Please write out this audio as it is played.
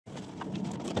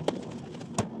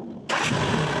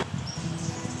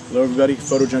Hello everybody,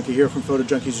 Photojunky here from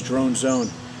Photojunky's Drone Zone.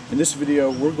 In this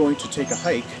video we're going to take a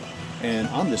hike, and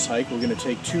on this hike we're going to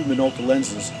take two Minolta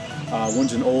lenses.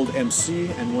 One's an old MC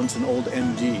and one's an old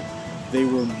MD. They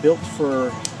were built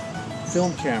for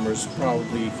film cameras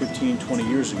probably 15-20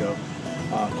 years ago.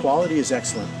 Quality is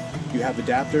excellent. You have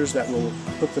adapters that will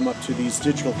hook them up to these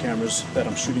digital cameras that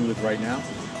I'm shooting with right now.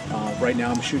 Right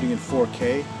now I'm shooting in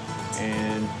 4K,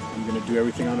 and I'm going to do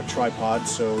everything on a tripod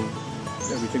so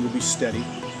everything will be steady.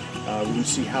 We're going to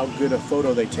see how good a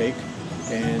photo they take,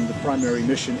 and the primary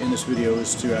mission in this video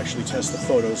is to actually test the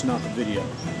photos, not the video.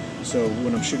 So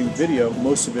when I'm shooting video,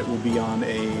 most of it will be on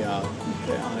a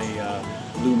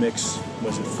Lumix,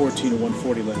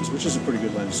 14-140 lens, which is a pretty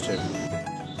good lens too.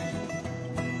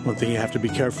 One thing you have to be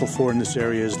careful for in this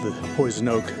area is the poison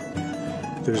oak.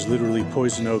 There's literally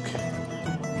poison oak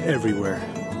everywhere.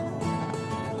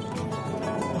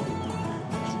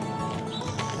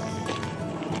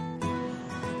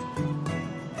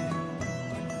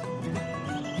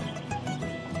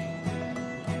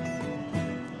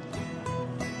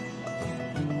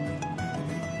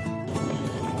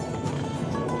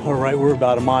 All right, we're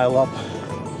about a mile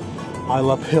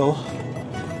uphill,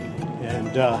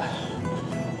 and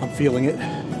I'm feeling it.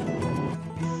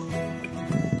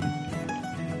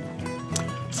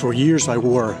 For years I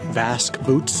wore Vask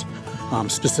boots,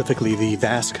 specifically the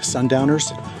Vask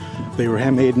Sundowners. They were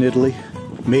handmade in Italy,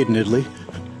 made in Italy.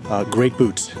 Great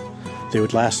boots. They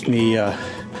would last me about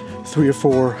 3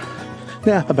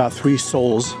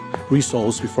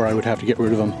 resoles before I would have to get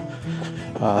rid of them.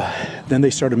 Then they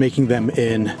started making them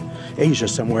in Asia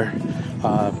somewhere,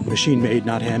 machine made,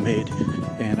 not handmade,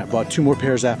 and I bought 2 more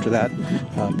pairs after that.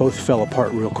 Both fell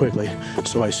apart real quickly,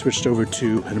 so I switched over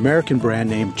to an American brand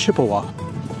named Chippewa.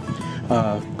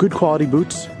 Good quality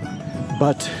boots,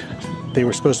 but they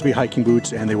were supposed to be hiking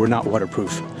boots and they were not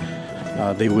waterproof.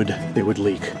 They would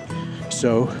leak.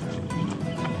 So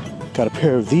got a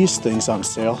pair of these things on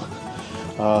sale.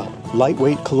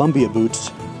 Lightweight Columbia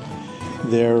boots.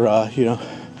 They're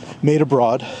made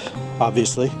abroad,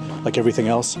 obviously, like everything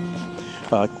else.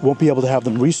 Won't be able to have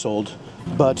them resoled,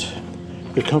 but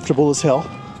they're comfortable as hell.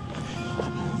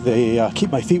 They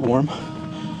keep my feet warm,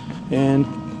 and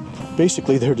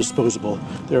basically they're disposable.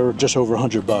 They're just over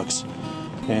 $100,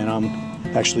 and I'm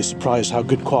actually surprised how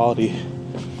good quality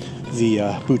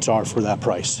the boots are for that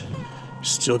price.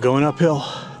 Still going uphill.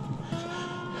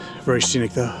 Very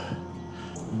scenic though.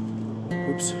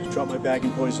 Oops, dropped my bag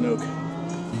in poison oak.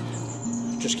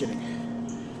 Just kidding.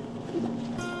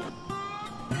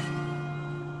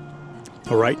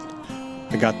 All right,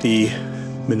 I got the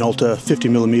Minolta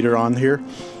 50mm on here.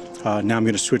 Now I'm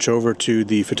going to switch over to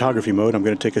the photography mode. I'm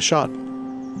going to take a shot.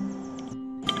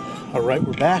 All right,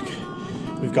 we're back.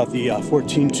 We've got the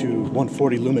 14-140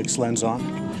 Lumix lens on.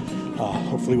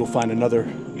 Hopefully we'll find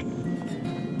another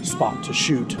spot to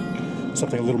shoot,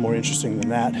 something a little more interesting than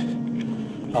that.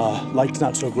 Light's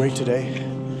not so great today.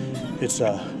 It's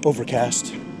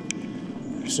overcast,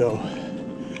 so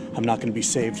I'm not going to be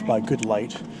saved by good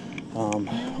light.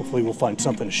 Hopefully we'll find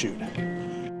something to shoot.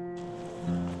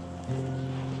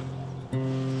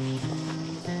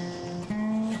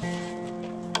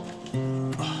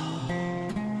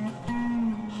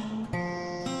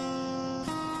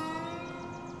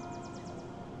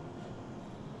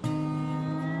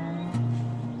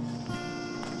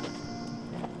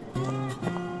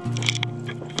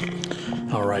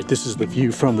 All right, this is the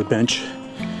view from the bench,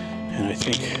 and I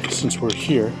think since we're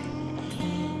here,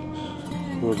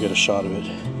 we'll get a shot of it.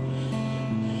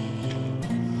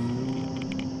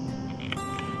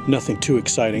 Nothing too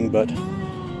exciting, but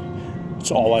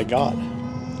it's all I got.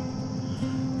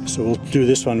 So we'll do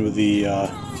this one with the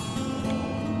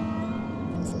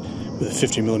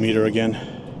 50mm again.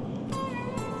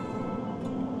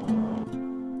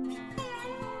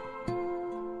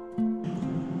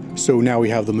 So now we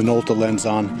have the Minolta lens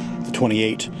on, the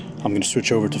 28. I'm going to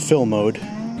switch over to film mode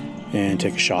and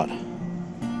take a shot.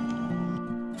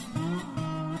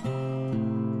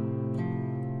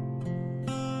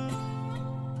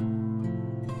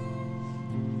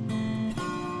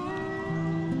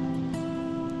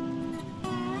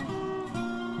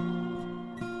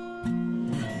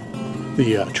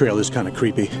 The trail is kind of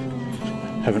creepy.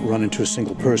 Haven't run into a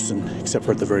single person except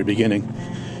for at the very beginning,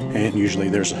 and usually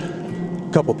there's a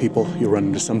couple people, you run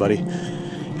into somebody,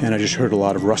 and I just heard a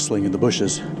lot of rustling in the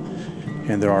bushes,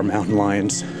 and there are mountain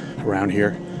lions around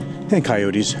here and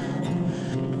coyotes.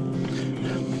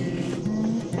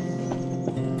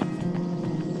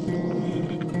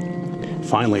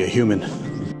 Finally a human.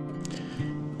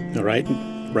 All right,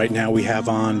 right now we have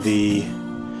on the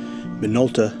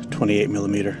Minolta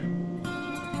 28mm.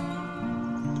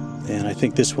 And I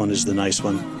think this one is the nice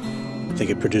one. I think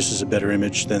it produces a better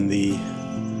image than the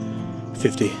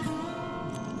 50.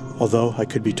 Although I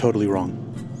could be totally wrong.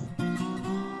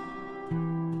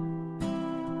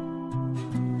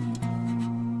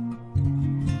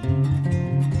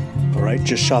 Alright,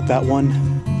 just shot that one.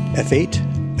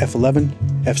 F8, F11,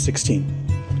 F16.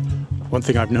 One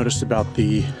thing I've noticed about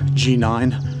the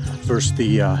G9 versus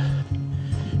the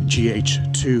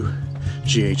GH2,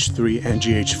 GH3, and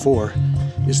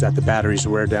GH4 is that the batteries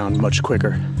wear down much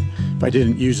quicker. If I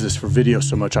didn't use this for video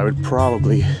so much, I would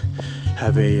probably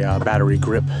have a battery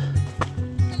grip.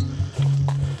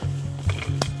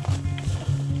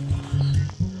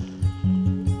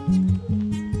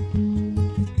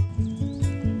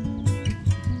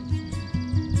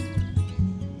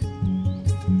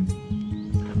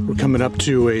 We're coming up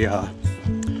to a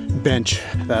bench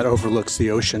that overlooks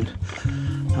the ocean.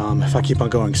 If I keep on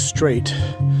going straight,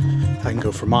 I can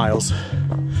go for miles,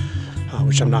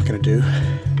 which I'm not going to do.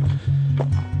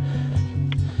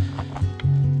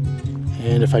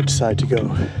 And if I decide to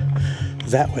go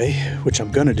that way, which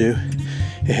I'm going to do,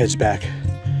 it heads back.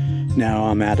 Now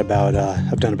I'm at about,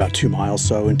 I've done about 2 miles,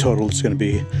 so in total it's going to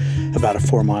be about a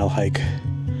 4-mile hike.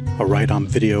 Alright, I'm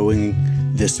videoing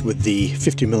this with the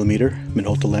 50mm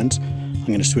Minolta lens. I'm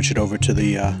going to switch it over to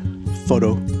the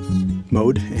photo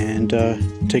mode and I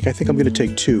think I'm going to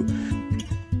take 2.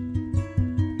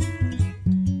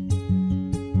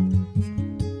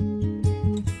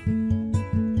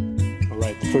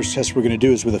 Alright, the first test we're going to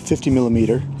do is with a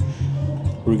 50mm.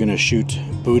 We're going to shoot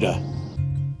Buddha.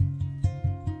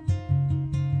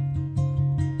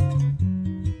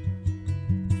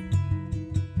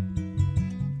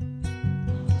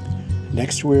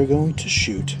 Next we're going to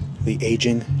shoot the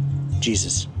aging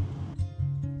Jesus.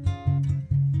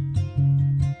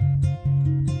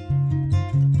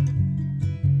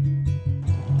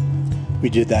 We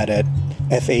did that at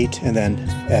f8 and then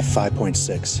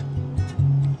f5.6.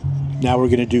 Now we're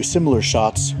going to do similar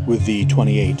shots with the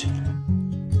 28.